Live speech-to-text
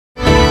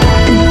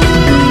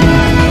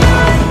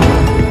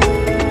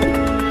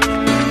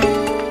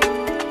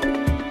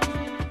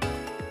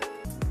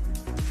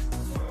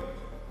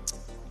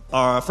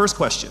first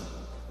question.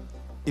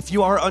 If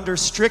you are under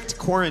strict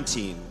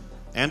quarantine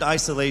and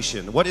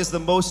isolation, what is the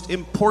most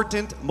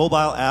important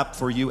mobile app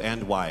for you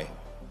and why?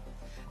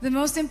 The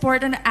most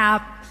important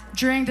app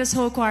during this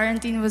whole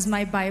quarantine was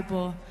my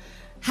Bible.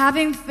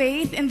 Having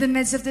faith in the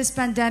midst of this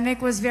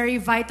pandemic was very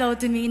vital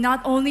to me,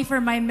 not only for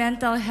my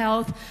mental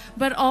health,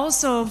 but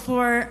also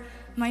for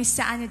my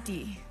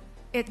sanity.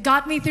 It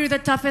got me through the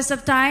toughest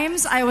of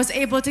times. I was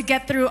able to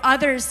get through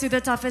others through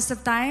the toughest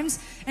of times,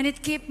 and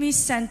it kept me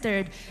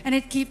centered, and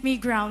it kept me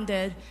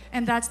grounded.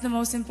 And that's the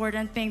most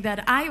important thing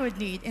that I would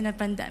need in a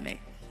pandemic.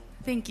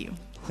 Thank you.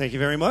 Thank you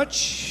very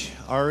much.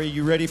 Are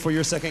you ready for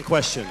your second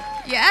question?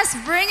 Yes,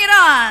 bring it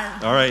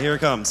on. All right, here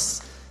it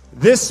comes.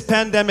 This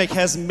pandemic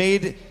has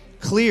made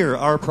clear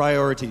our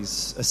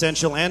priorities,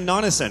 essential and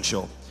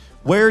non-essential.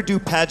 Where do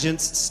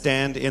pageants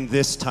stand in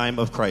this time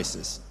of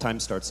crisis?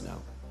 Time starts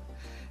now.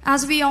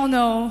 As we all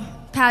know,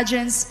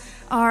 pageants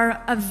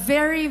are a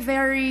very,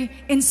 very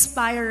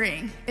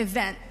inspiring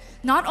event.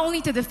 Not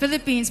only to the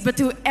Philippines, but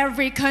to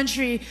every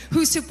country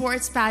who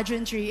supports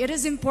pageantry. It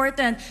is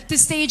important to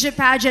stage a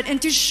pageant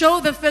and to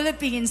show the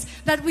Philippines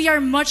that we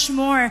are much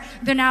more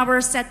than our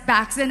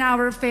setbacks, than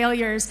our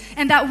failures,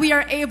 and that we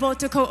are able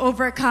to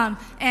overcome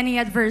any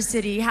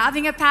adversity.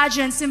 Having a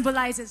pageant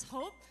symbolizes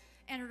hope,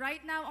 and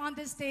right now on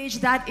this stage,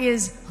 that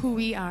is who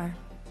we are.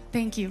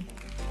 Thank you.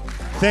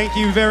 Thank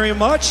you very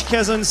much,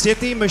 Quezon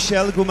City,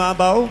 Michele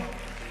Gumabao.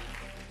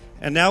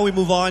 And now we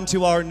move on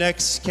to our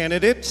next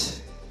candidate.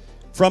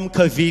 From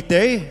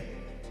Cavite,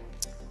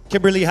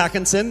 Kimberly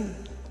Hakenson,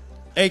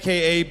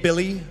 a.k.a.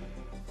 Billy.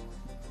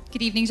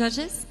 Good evening,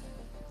 judges.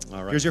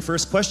 All right. Here's your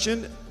first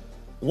question.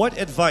 What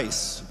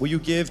advice will you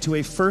give to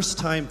a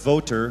first-time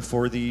voter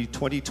for the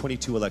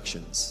 2022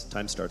 elections?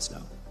 Time starts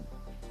now.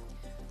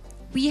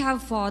 We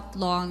have fought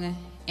long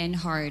and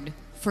hard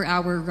for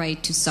our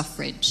right to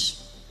suffrage.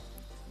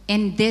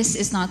 And this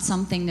is not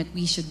something that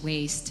we should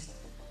waste.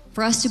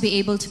 For us to be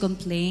able to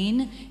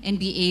complain and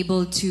be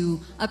able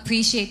to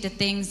appreciate the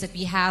things that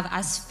we have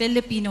as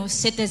Filipino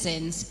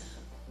citizens,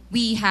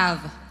 we have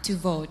to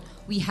vote.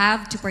 We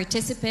have to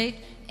participate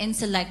in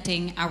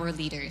selecting our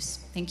leaders.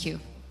 Thank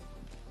you.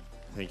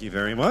 Thank you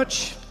very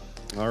much.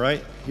 All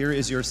right, here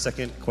is your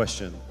second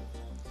question.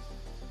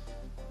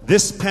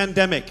 This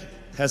pandemic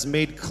has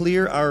made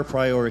clear our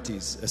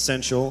priorities,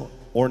 essential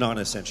or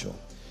non-essential.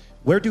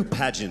 Where do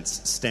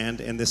pageants stand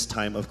in this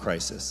time of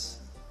crisis?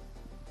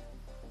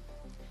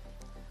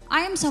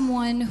 I am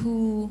someone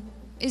who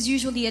is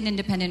usually an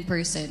independent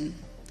person.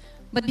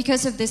 But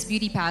because of this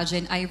beauty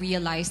pageant, I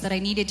realized that I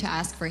needed to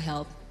ask for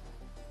help.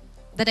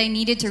 That I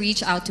needed to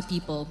reach out to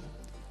people.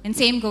 And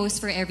same goes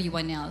for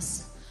everyone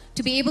else.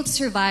 To be able to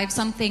survive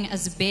something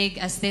as big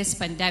as this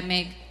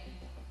pandemic,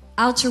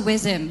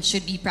 altruism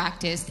should be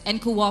practiced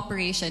and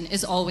cooperation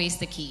is always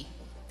the key.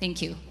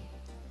 Thank you.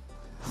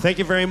 Thank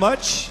you very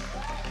much.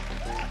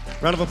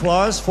 Round of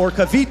applause for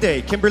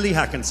Cavite, Kimberly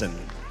Hakenson.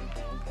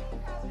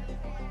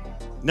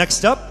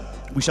 Next up,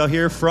 we shall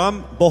hear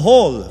from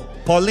Bohol,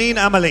 Pauline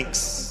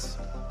Amelinckx.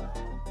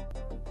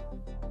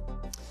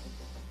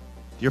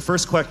 Your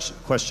first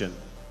question.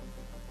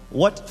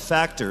 What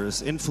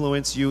factors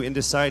influence you in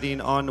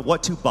deciding on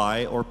what to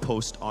buy or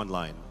post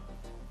online?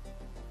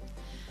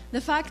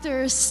 The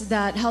factors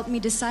that help me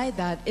decide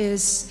that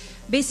is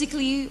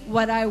basically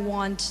what I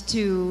want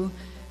to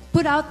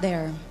put out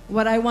there,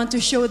 what I want to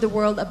show the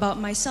world about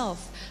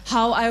myself,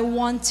 how I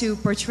want to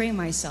portray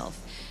myself.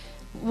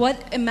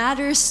 What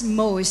matters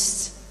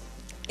most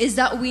is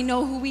that we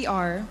know who we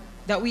are,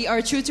 that we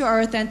are true to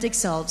our authentic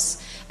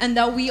selves, and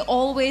that we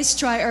always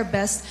try our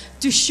best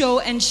to show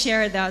and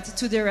share that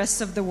to the rest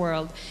of the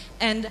world,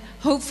 and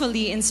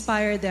hopefully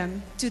inspire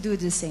them to do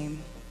the same.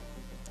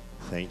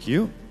 Thank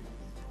you.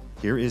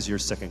 Here is your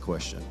second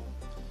question.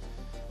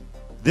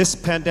 This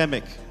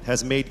pandemic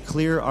has made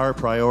clear our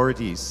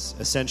priorities,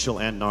 essential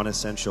and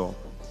non-essential.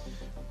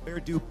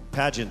 Where do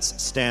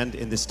pageants stand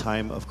in this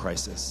time of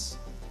crisis?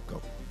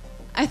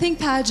 I think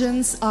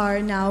pageants are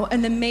now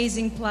an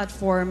amazing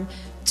platform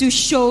to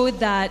show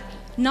that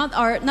not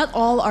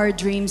all our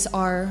dreams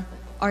are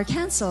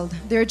canceled.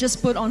 They're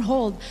just put on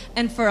hold.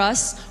 And for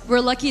us, we're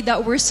lucky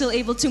that we're still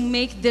able to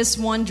make this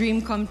one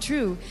dream come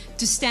true,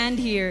 to stand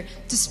here,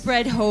 to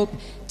spread hope,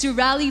 to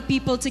rally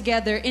people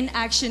together in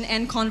action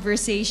and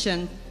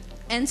conversation,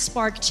 and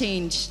spark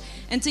change.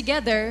 And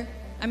together,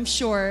 I'm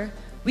sure,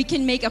 we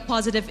can make a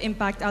positive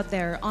impact out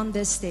there on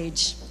this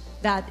stage.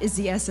 That is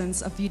the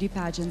essence of beauty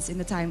pageants in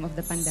the time of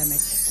the pandemic.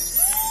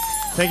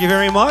 Thank you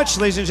very much,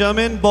 ladies and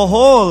gentlemen.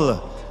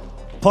 Bohol,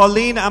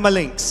 Pauline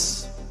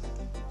Amelinckx.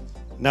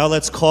 Now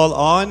let's call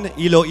on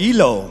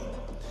Iloilo.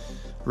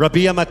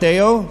 Rabiya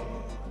Mateo.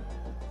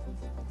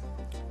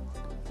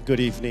 Good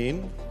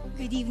evening.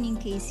 Good evening,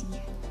 KC.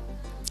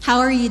 How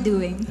are you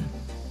doing?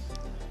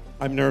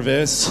 I'm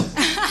nervous.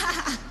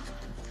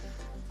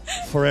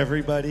 For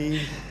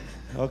everybody.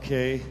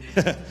 Okay.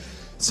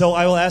 So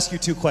I will ask you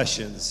two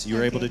questions.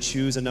 You're able to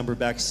choose a number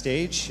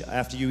backstage.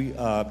 After you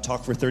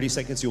talk for 30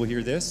 seconds, you will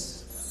hear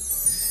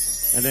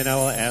this. And then I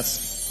will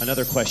ask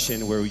another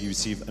question where you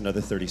receive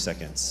another 30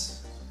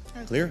 seconds.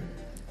 Okay. Clear?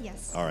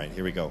 Yes. All right,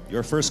 here we go.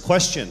 Your first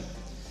question.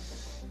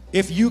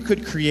 If you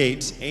could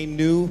create a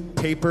new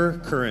paper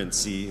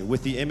currency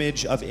with the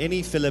image of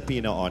any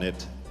Filipino on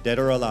it, dead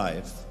or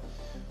alive,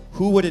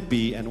 who would it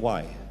be and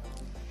why?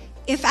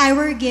 If I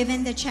were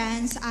given the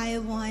chance, I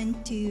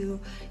want to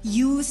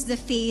use the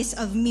face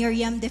of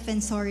Miriam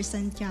Defensor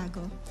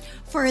Santiago.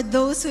 For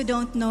those who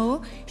don't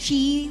know,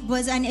 she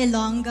was an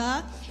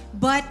Ilongga,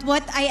 but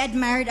what I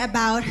admired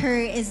about her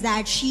is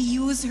that she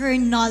used her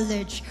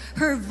knowledge,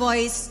 her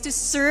voice to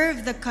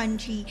serve the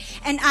country.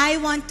 And I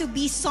want to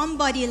be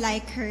somebody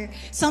like her,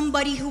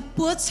 somebody who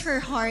puts her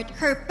heart,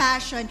 her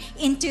passion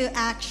into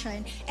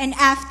action. And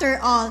after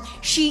all,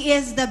 she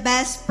is the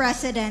best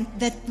president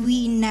that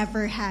we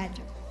never had.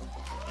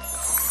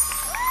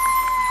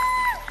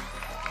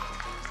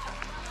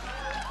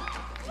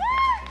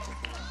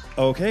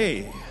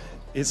 Okay,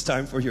 it's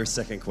time for your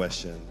second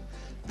question.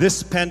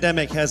 This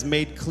pandemic has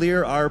made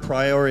clear our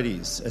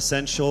priorities,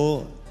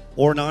 essential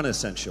or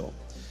non-essential.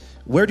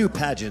 Where do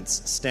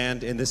pageants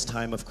stand in this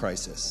time of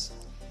crisis?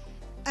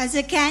 As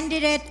a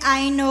candidate,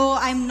 I know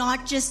I'm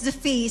not just the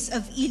face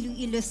of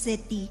Iloilo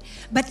City,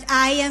 but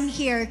I am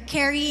here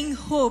carrying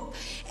hope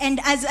and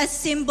as a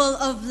symbol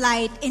of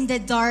light in the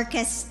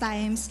darkest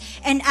times.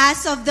 And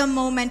as of the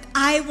moment,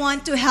 I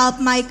want to help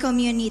my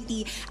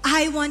community.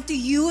 I want to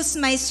use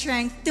my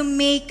strength to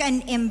make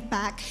an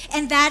impact.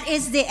 And that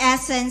is the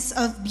essence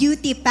of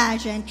beauty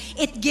pageant.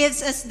 It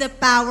gives us the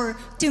power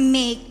to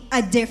make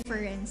a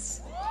difference.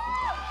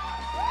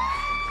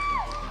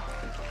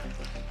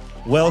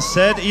 Well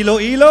said,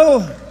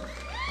 Iloilo.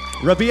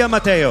 Rabiya,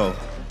 Mateo.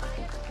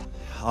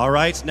 All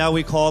right, now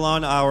we call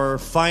on our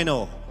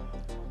final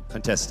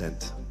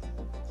contestant.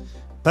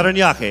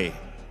 Parañaque,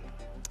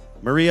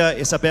 Maria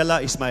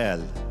Ysabella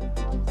Ysmael.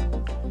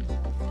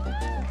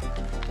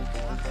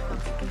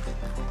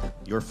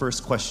 Your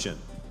first question.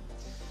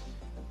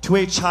 To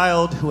a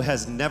child who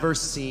has never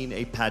seen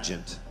a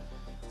pageant,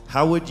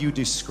 how would you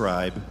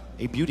describe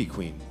a beauty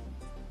queen?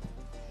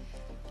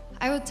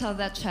 I would tell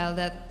that child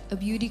that a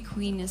beauty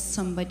queen is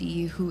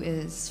somebody who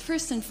is,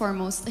 first and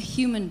foremost, a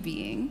human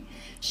being.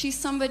 She's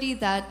somebody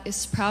that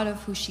is proud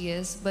of who she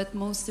is, but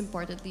most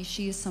importantly,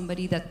 she is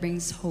somebody that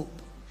brings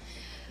hope.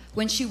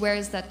 When she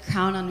wears that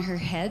crown on her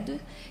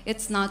head,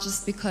 it's not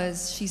just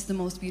because she's the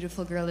most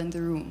beautiful girl in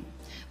the room,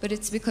 but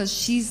it's because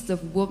she's the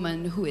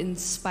woman who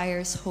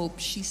inspires hope.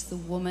 She's the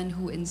woman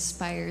who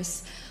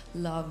inspires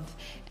love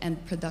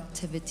and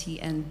productivity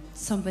and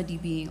somebody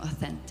being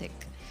authentic.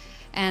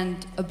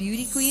 And a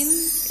beauty queen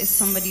is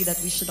somebody that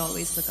we should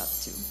always look up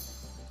to.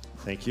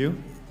 Thank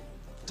you.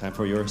 Time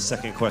for your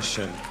second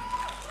question.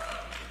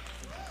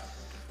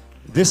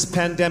 This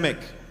pandemic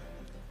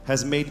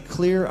has made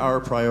clear our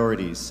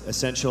priorities,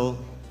 essential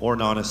or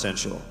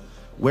non-essential.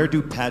 Where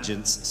do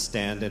pageants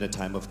stand in a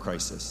time of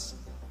crisis?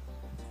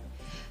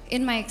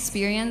 In my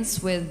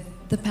experience with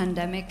the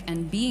pandemic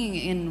and being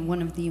in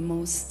one of the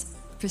most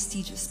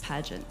prestigious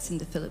pageants in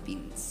the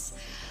Philippines,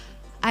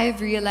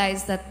 I've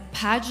realized that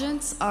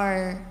pageants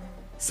are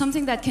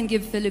something that can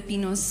give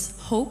Filipinos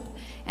hope,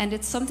 and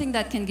it's something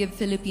that can give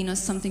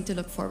Filipinos something to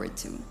look forward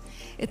to.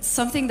 It's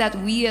something that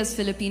we as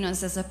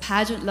Filipinos, as a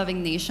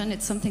pageant-loving nation,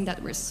 it's something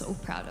that we're so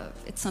proud of.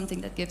 It's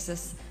something that gives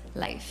us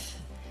life.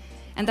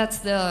 And that's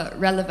the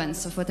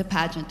relevance of what a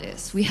pageant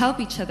is. We help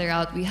each other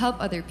out, we help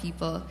other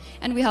people,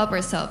 and we help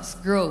ourselves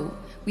grow.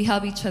 We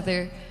help each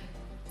other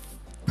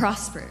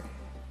prosper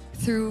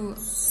through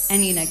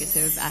any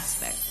negative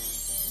aspect.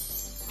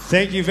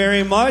 Thank you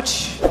very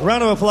much.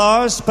 Round of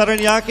applause,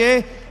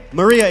 Parañaque,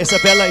 Maria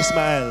Ysabella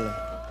Ysmael.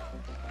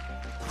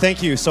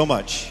 Thank you so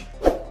much.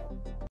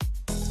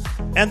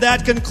 And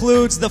that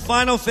concludes the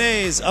final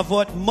phase of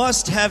what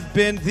must have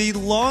been the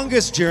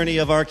longest journey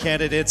of our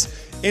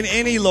candidates in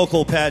any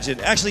local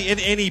pageant, actually in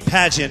any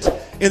pageant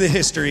in the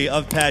history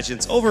of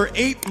pageants. Over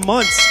 8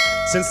 months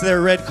since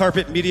their red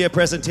carpet media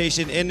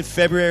presentation in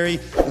February,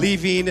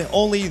 leaving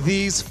only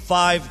these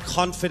 5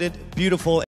 confident, beautiful,